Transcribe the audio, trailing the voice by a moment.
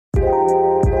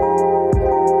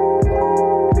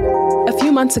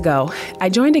months ago, I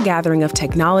joined a gathering of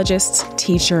technologists,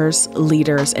 teachers,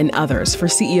 leaders, and others for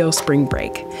CEO Spring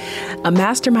Break, a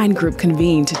mastermind group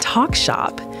convened to talk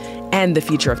shop and the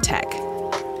future of tech.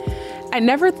 I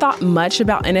never thought much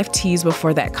about NFTs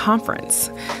before that conference.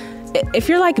 If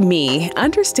you're like me,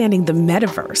 understanding the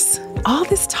metaverse, all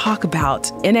this talk about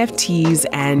NFTs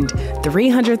and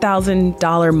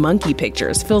 $300,000 monkey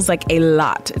pictures feels like a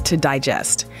lot to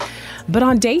digest. But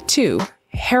on day 2,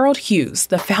 Harold Hughes,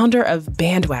 the founder of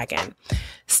Bandwagon,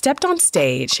 stepped on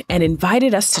stage and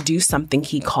invited us to do something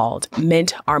he called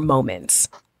mint our moments,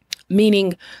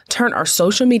 meaning turn our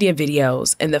social media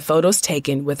videos and the photos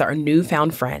taken with our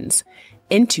newfound friends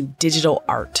into digital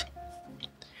art.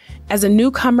 As a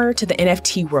newcomer to the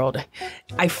NFT world,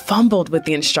 I fumbled with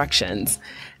the instructions,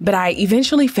 but I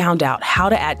eventually found out how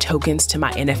to add tokens to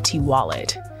my NFT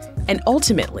wallet. And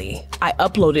ultimately, I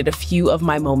uploaded a few of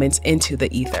my moments into the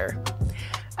ether.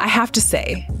 I have to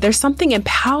say, there's something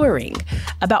empowering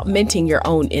about minting your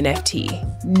own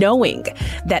NFT, knowing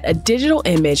that a digital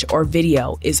image or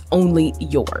video is only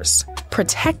yours,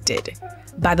 protected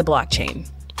by the blockchain.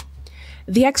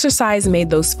 The exercise made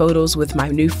those photos with my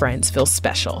new friends feel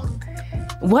special.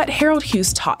 What Harold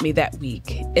Hughes taught me that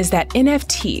week is that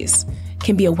NFTs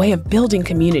can be a way of building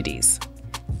communities.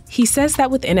 He says that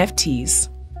with NFTs,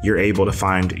 you're able to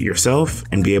find yourself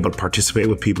and be able to participate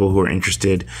with people who are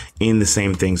interested in the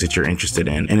same things that you're interested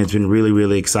in. And it's been really,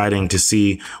 really exciting to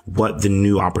see what the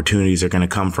new opportunities are going to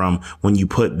come from when you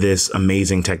put this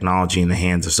amazing technology in the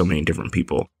hands of so many different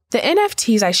people. The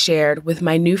NFTs I shared with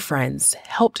my new friends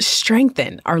helped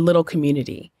strengthen our little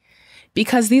community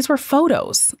because these were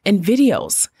photos and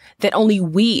videos that only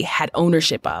we had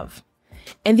ownership of.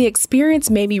 And the experience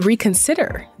made me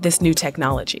reconsider this new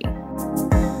technology.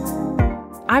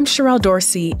 I'm Sherrell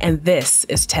Dorsey, and this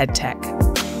is TED Tech.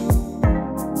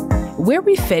 Where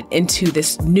we fit into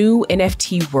this new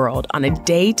NFT world on a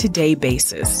day-to-day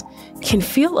basis can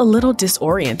feel a little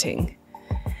disorienting.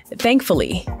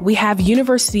 Thankfully, we have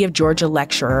University of Georgia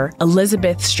lecturer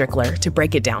Elizabeth Strickler to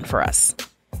break it down for us.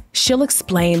 She'll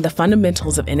explain the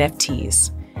fundamentals of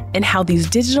NFTs and how these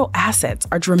digital assets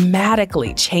are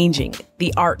dramatically changing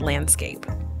the art landscape.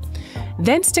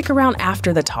 Then stick around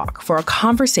after the talk for a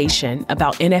conversation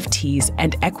about NFTs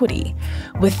and equity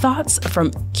with thoughts from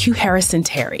QuHarrison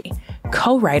Terry,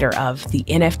 co-writer of the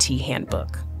NFT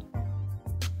Handbook.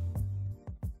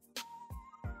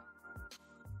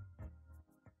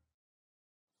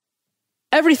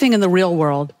 Everything in the real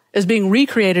world is being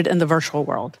recreated in the virtual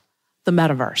world, the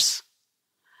metaverse.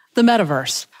 The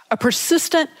metaverse, a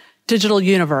persistent digital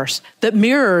universe that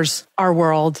mirrors our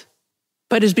world,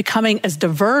 but is becoming as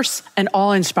diverse and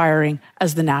awe-inspiring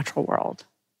as the natural world.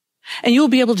 And you'll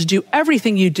be able to do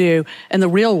everything you do in the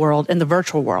real world in the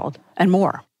virtual world and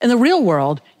more. In the real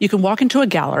world, you can walk into a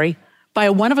gallery, buy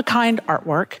a one-of-a-kind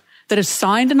artwork that is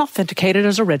signed and authenticated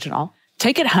as original,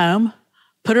 take it home,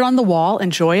 put it on the wall,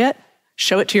 enjoy it,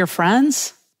 show it to your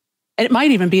friends, and it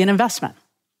might even be an investment.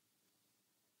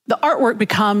 The artwork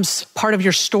becomes part of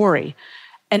your story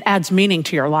and adds meaning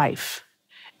to your life.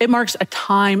 It marks a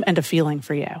time and a feeling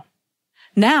for you.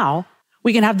 Now,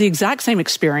 we can have the exact same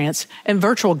experience in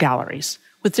virtual galleries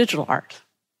with digital art.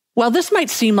 While this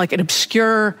might seem like an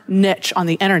obscure niche on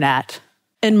the internet,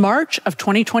 in March of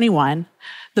 2021,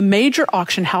 the major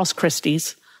auction house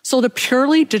Christie's sold a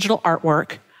purely digital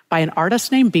artwork by an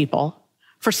artist named Beeple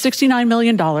for $69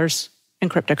 million in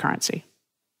cryptocurrency.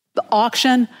 The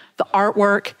auction, the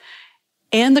artwork,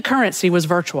 and the currency was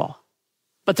virtual,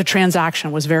 but the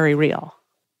transaction was very real.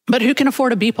 But who can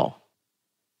afford a Beeple?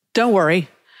 Don't worry.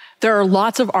 There are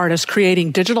lots of artists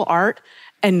creating digital art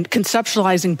and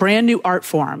conceptualizing brand new art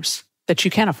forms that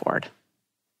you can afford.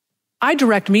 I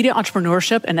direct media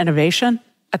entrepreneurship and innovation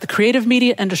at the Creative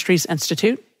Media Industries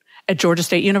Institute at Georgia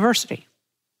State University.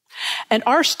 And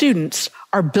our students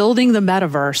are building the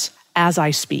metaverse as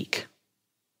I speak.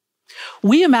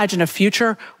 We imagine a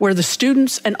future where the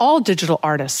students and all digital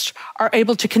artists are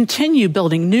able to continue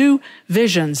building new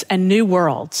visions and new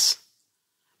worlds,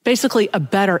 basically a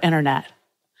better internet,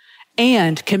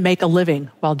 and can make a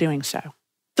living while doing so.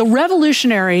 The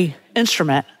revolutionary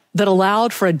instrument that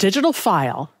allowed for a digital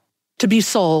file to be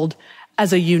sold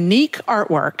as a unique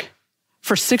artwork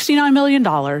for $69 million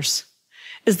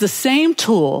is the same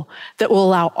tool that will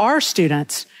allow our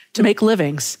students to make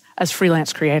livings as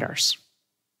freelance creators.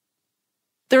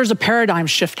 There's a paradigm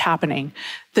shift happening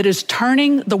that is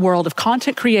turning the world of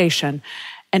content creation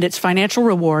and its financial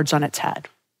rewards on its head.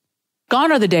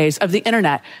 Gone are the days of the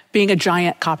internet being a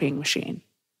giant copying machine,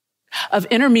 of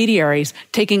intermediaries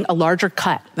taking a larger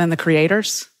cut than the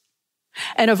creators,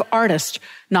 and of artists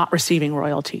not receiving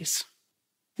royalties.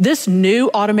 This new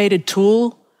automated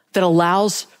tool that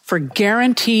allows for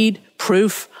guaranteed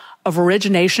proof of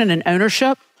origination and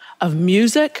ownership of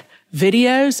music,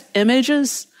 videos,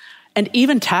 images, and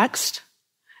even text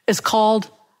is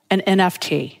called an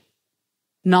NFT,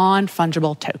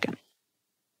 non-fungible token.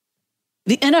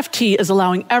 The NFT is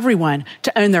allowing everyone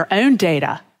to own their own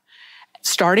data,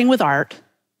 starting with art,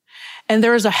 and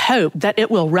there is a hope that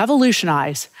it will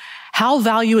revolutionize how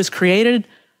value is created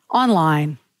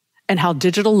online and how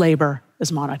digital labor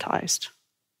is monetized.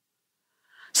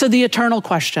 So the eternal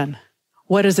question,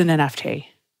 what is an NFT?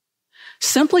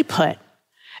 Simply put,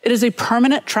 it is a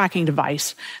permanent tracking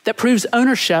device that proves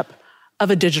ownership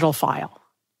of a digital file.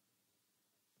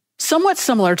 Somewhat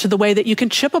similar to the way that you can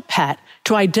chip a pet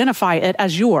to identify it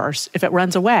as yours if it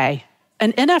runs away,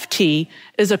 an NFT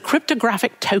is a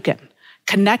cryptographic token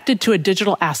connected to a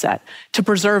digital asset to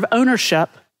preserve ownership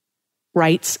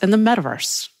rights in the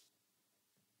metaverse.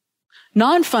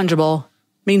 Non-fungible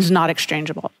means not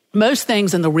exchangeable. Most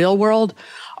things in the real world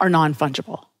are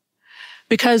non-fungible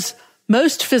because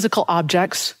most physical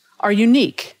objects are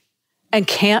unique and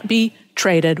can't be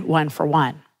traded one for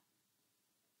one.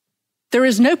 There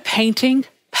is no painting,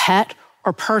 pet,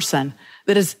 or person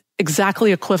that is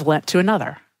exactly equivalent to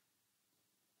another.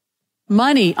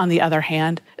 Money, on the other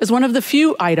hand, is one of the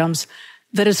few items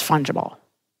that is fungible,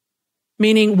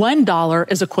 meaning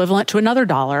 $1 is equivalent to another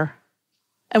dollar,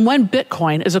 and one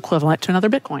Bitcoin is equivalent to another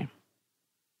Bitcoin.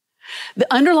 The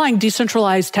underlying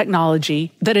decentralized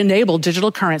technology that enabled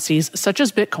digital currencies, such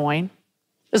as Bitcoin,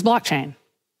 is blockchain.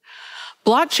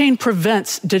 Blockchain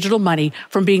prevents digital money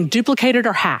from being duplicated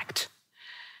or hacked,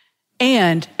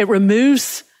 and it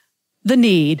removes the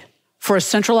need for a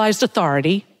centralized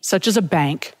authority, such as a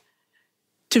bank,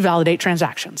 to validate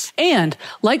transactions. And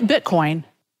like Bitcoin,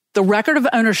 the record of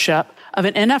ownership of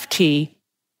an NFT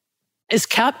is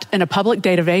kept in a public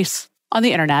database on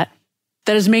the internet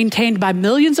that is maintained by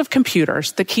millions of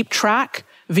computers that keep track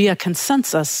via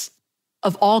consensus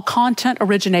of all content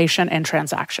origination and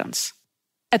transactions.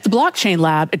 At the Blockchain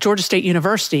Lab at Georgia State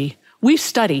University, we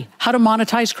study how to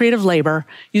monetize creative labor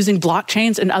using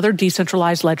blockchains and other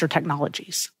decentralized ledger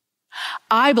technologies.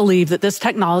 I believe that this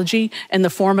technology in the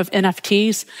form of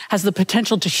NFTs has the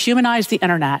potential to humanize the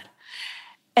internet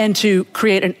and to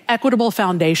create an equitable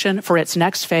foundation for its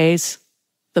next phase,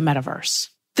 the metaverse.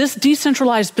 This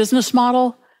decentralized business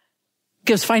model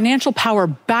gives financial power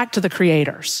back to the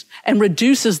creators and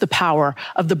reduces the power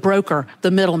of the broker,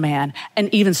 the middleman,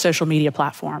 and even social media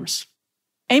platforms.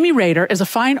 Amy Rader is a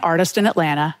fine artist in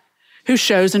Atlanta who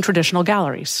shows in traditional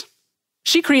galleries.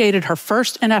 She created her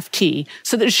first NFT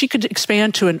so that she could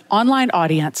expand to an online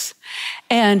audience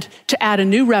and to add a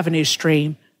new revenue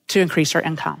stream to increase her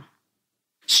income.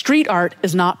 Street art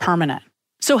is not permanent.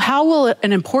 So how will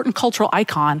an important cultural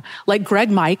icon like Greg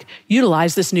Mike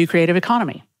utilize this new creative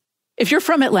economy? If you're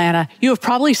from Atlanta, you have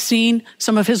probably seen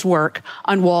some of his work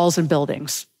on walls and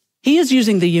buildings. He is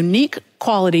using the unique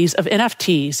qualities of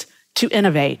NFTs to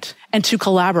innovate and to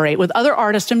collaborate with other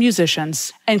artists and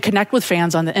musicians and connect with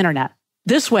fans on the internet.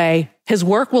 This way, his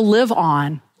work will live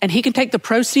on and he can take the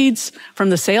proceeds from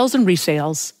the sales and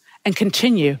resales and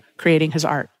continue creating his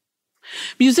art.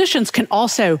 Musicians can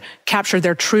also capture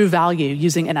their true value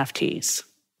using NFTs.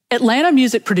 Atlanta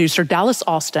music producer Dallas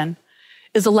Austin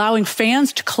is allowing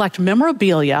fans to collect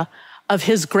memorabilia of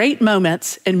his great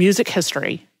moments in music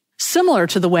history, similar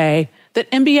to the way that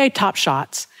NBA Top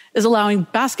Shots is allowing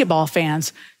basketball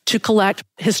fans to collect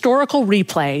historical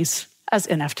replays as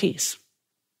NFTs.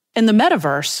 In the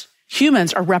metaverse,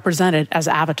 humans are represented as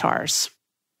avatars.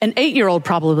 An 8-year-old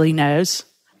probably knows,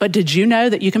 but did you know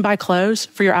that you can buy clothes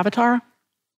for your avatar?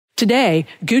 Today,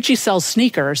 Gucci sells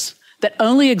sneakers that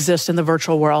only exist in the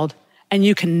virtual world, and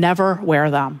you can never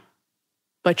wear them,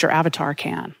 but your avatar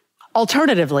can.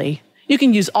 Alternatively, you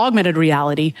can use augmented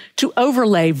reality to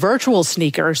overlay virtual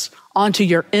sneakers onto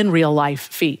your in real life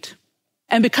feet.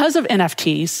 And because of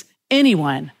NFTs,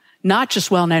 anyone, not just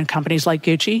well-known companies like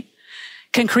Gucci,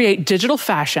 can create digital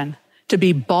fashion to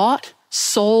be bought,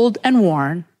 sold, and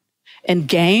worn in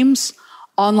games,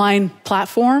 online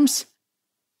platforms,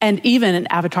 and even in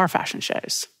avatar fashion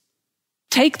shows.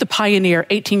 Take the pioneer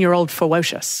 18-year-old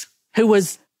Ferocious, who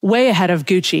was way ahead of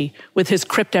Gucci with his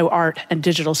crypto art and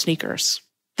digital sneakers.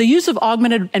 The use of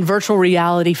augmented and virtual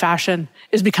reality fashion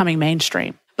is becoming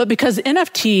mainstream. But because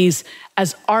NFTs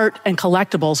as art and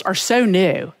collectibles are so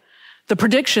new, the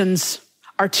predictions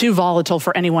are too volatile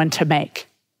for anyone to make.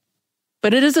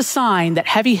 But it is a sign that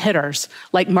heavy hitters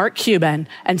like Mark Cuban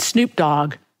and Snoop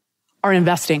Dogg are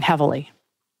investing heavily.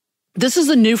 This is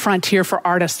a new frontier for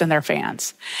artists and their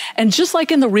fans. And just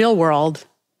like in the real world,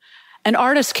 an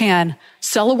artist can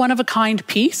sell a one-of-a-kind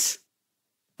piece,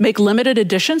 make limited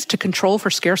editions to control for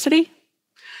scarcity,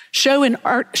 show in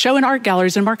art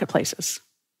galleries and marketplaces.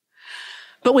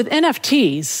 But with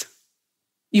NFTs,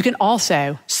 you can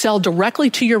also sell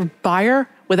directly to your buyer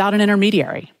without an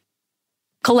intermediary,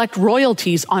 collect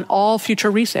royalties on all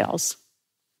future resales,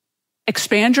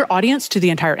 expand your audience to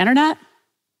the entire internet,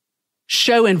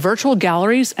 show in virtual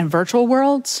galleries and virtual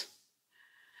worlds,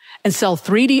 and sell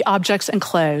 3D objects and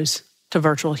clothes to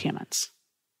virtual humans.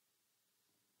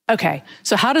 Okay,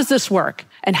 so how does this work,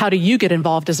 and how do you get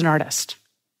involved as an artist?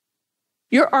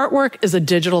 Your artwork is a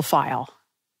digital file.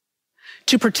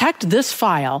 To protect this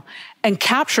file and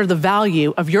capture the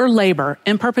value of your labor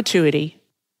in perpetuity,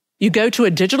 you go to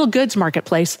a digital goods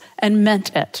marketplace and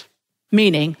mint it,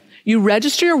 meaning you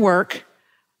register your work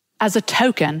as a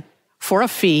token for a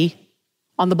fee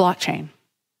on the blockchain.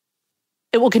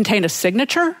 It will contain a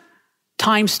signature,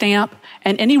 timestamp,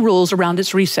 and any rules around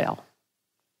its resale.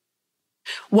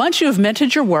 Once you have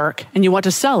minted your work and you want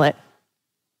to sell it,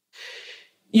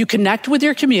 you connect with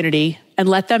your community and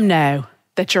let them know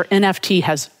that your NFT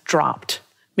has dropped,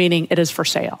 meaning it is for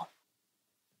sale.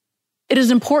 It is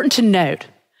important to note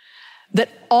that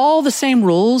all the same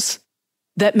rules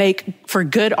that make for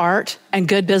good art and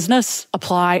good business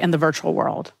apply in the virtual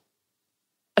world.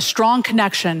 A strong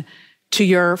connection to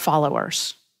your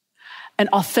followers, an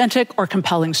authentic or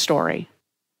compelling story,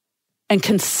 and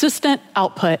consistent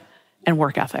output and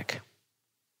work ethic.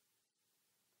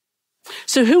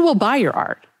 So who will buy your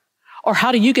art? Or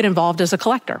how do you get involved as a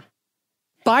collector?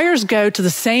 Buyers go to the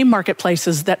same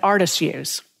marketplaces that artists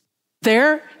use.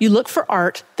 There, you look for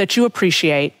art that you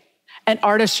appreciate and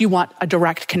artists you want a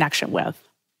direct connection with.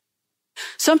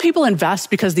 Some people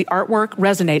invest because the artwork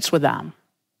resonates with them,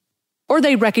 or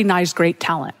they recognize great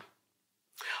talent,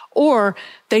 or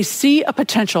they see a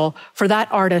potential for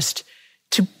that artist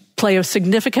to play a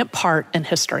significant part in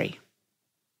history.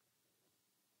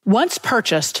 Once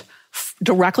purchased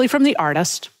directly from the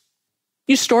artist,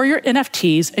 you store your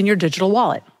NFTs in your digital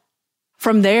wallet.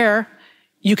 From there,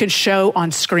 you can show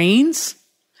on screens,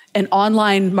 in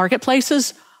online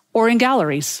marketplaces, or in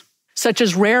galleries, such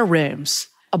as Rare Rooms,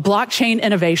 a blockchain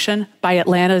innovation by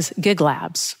Atlanta's Gig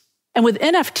Labs. And with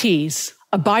NFTs,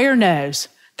 a buyer knows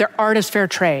their art is fair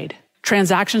trade,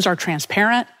 transactions are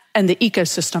transparent, and the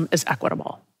ecosystem is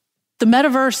equitable. The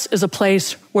metaverse is a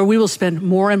place where we will spend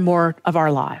more and more of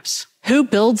our lives. Who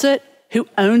builds it, who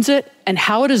owns it, and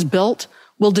how it is built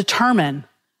will determine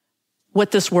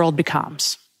what this world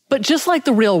becomes. But just like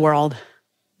the real world,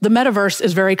 the metaverse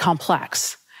is very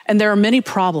complex, and there are many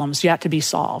problems yet to be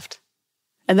solved.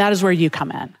 And that is where you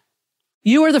come in.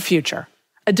 You are the future,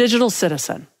 a digital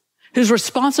citizen whose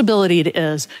responsibility it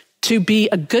is to be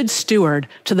a good steward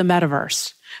to the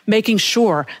metaverse, making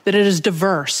sure that it is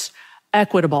diverse,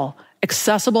 equitable,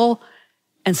 accessible,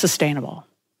 and sustainable.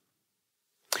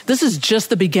 This is just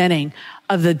the beginning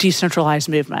of the decentralized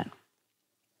movement.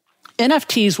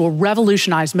 NFTs will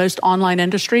revolutionize most online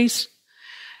industries,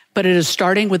 but it is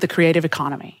starting with the creative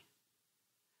economy.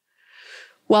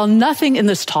 While nothing in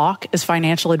this talk is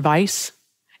financial advice,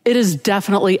 it is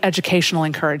definitely educational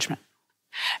encouragement.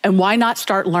 And why not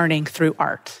start learning through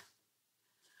art?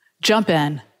 Jump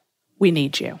in. We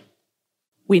need you.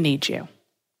 We need you.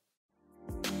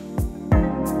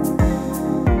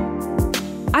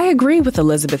 I agree with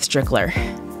Elizabeth Strickler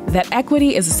that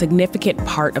equity is a significant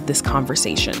part of this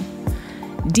conversation.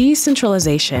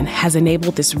 Decentralization has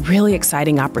enabled this really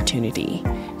exciting opportunity.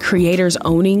 Creators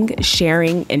owning,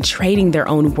 sharing, and trading their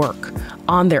own work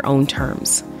on their own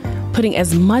terms. Putting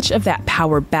as much of that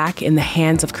power back in the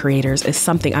hands of creators is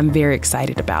something I'm very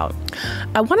excited about.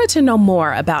 I wanted to know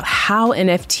more about how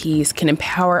NFTs can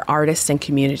empower artists and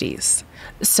communities.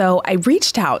 So I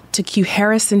reached out to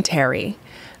QuHarrison Terry,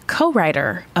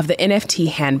 co-writer of the NFT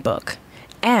Handbook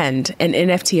and an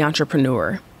NFT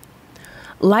entrepreneur.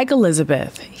 Like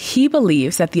Elizabeth, he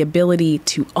believes that the ability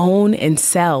to own and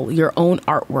sell your own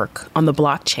artwork on the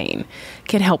blockchain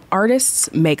can help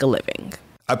artists make a living.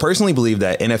 I personally believe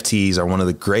that NFTs are one of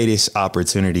the greatest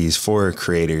opportunities for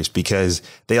creators because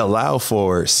they allow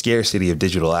for scarcity of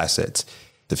digital assets.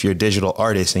 If you're a digital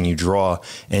artist and you draw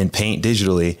and paint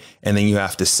digitally, and then you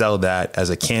have to sell that as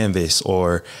a canvas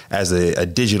or as a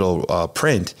digital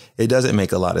print, it doesn't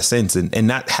make a lot of sense. And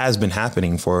that has been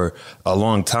happening for a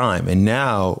long time. And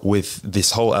now with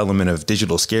this whole element of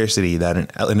digital scarcity that an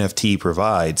NFT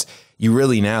provides, you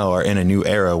really now are in a new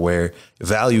era where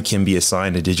value can be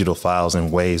assigned to digital files in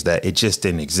ways that it just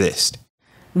didn't exist.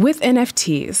 With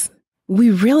NFTs, we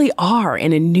really are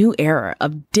in a new era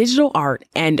of digital art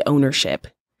and ownership.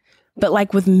 But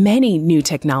like with many new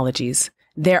technologies,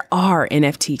 there are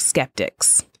NFT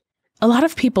skeptics. A lot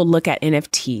of people look at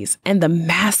NFTs and the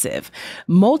massive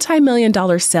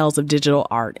multi-million-dollar sales of digital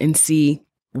art and see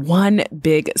one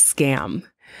big scam.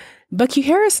 But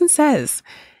QuHarrison says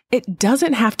it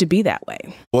doesn't have to be that way.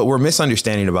 What we're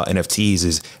misunderstanding about NFTs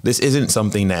is this isn't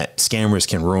something that scammers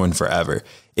can ruin forever.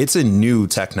 It's a new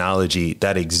technology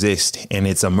that exists and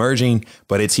it's emerging,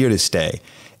 but it's here to stay.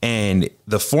 And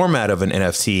the format of an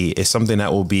NFT is something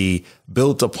that will be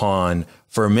built upon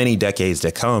for many decades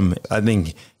to come. I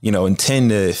think, in 10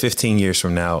 to 15 years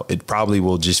from now, it probably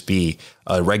will just be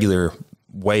a regular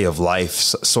way of life,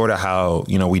 sort of how,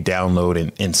 we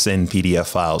download and send PDF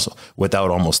files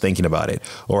without almost thinking about it,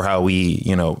 or how we,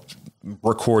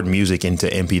 record music into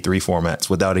MP3 formats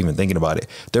without even thinking about it.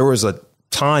 There was a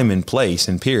time and place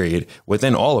and period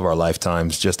within all of our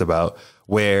lifetimes, just about,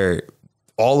 where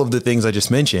all of the things I just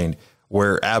mentioned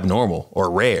were abnormal or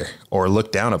rare or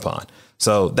looked down upon.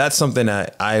 So that's something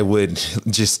that I would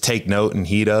just take note and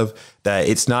heed of, that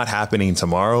it's not happening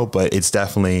tomorrow, but it's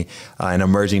definitely an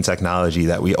emerging technology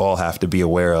that we all have to be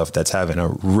aware of, that's having a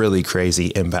really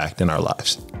crazy impact in our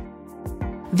lives.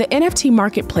 The NFT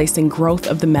marketplace and growth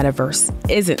of the metaverse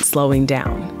isn't slowing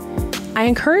down. I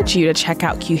encourage you to check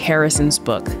out QuHarrison's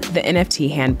book, The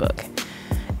NFT Handbook,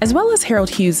 as well as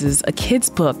Harold Hughes's A Kid's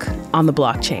Book on the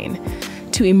Blockchain,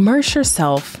 to immerse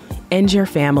yourself and your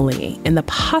family in the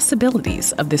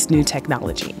possibilities of this new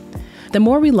technology. The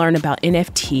more we learn about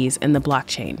NFTs and the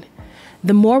blockchain,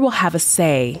 the more we'll have a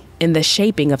say in the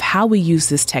shaping of how we use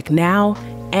this tech now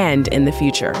and in the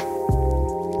future.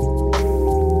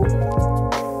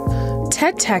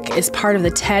 TED Tech is part of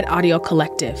the TED Audio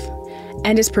Collective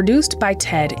and is produced by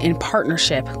TED in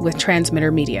partnership with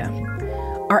Transmitter Media.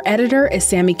 Our editor is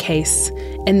Sammy Case,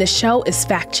 and the show is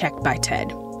fact-checked by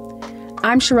TED.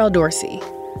 I'm Sherrell Dorsey.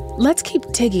 Let's keep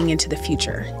digging into the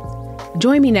future.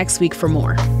 Join me next week for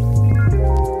more.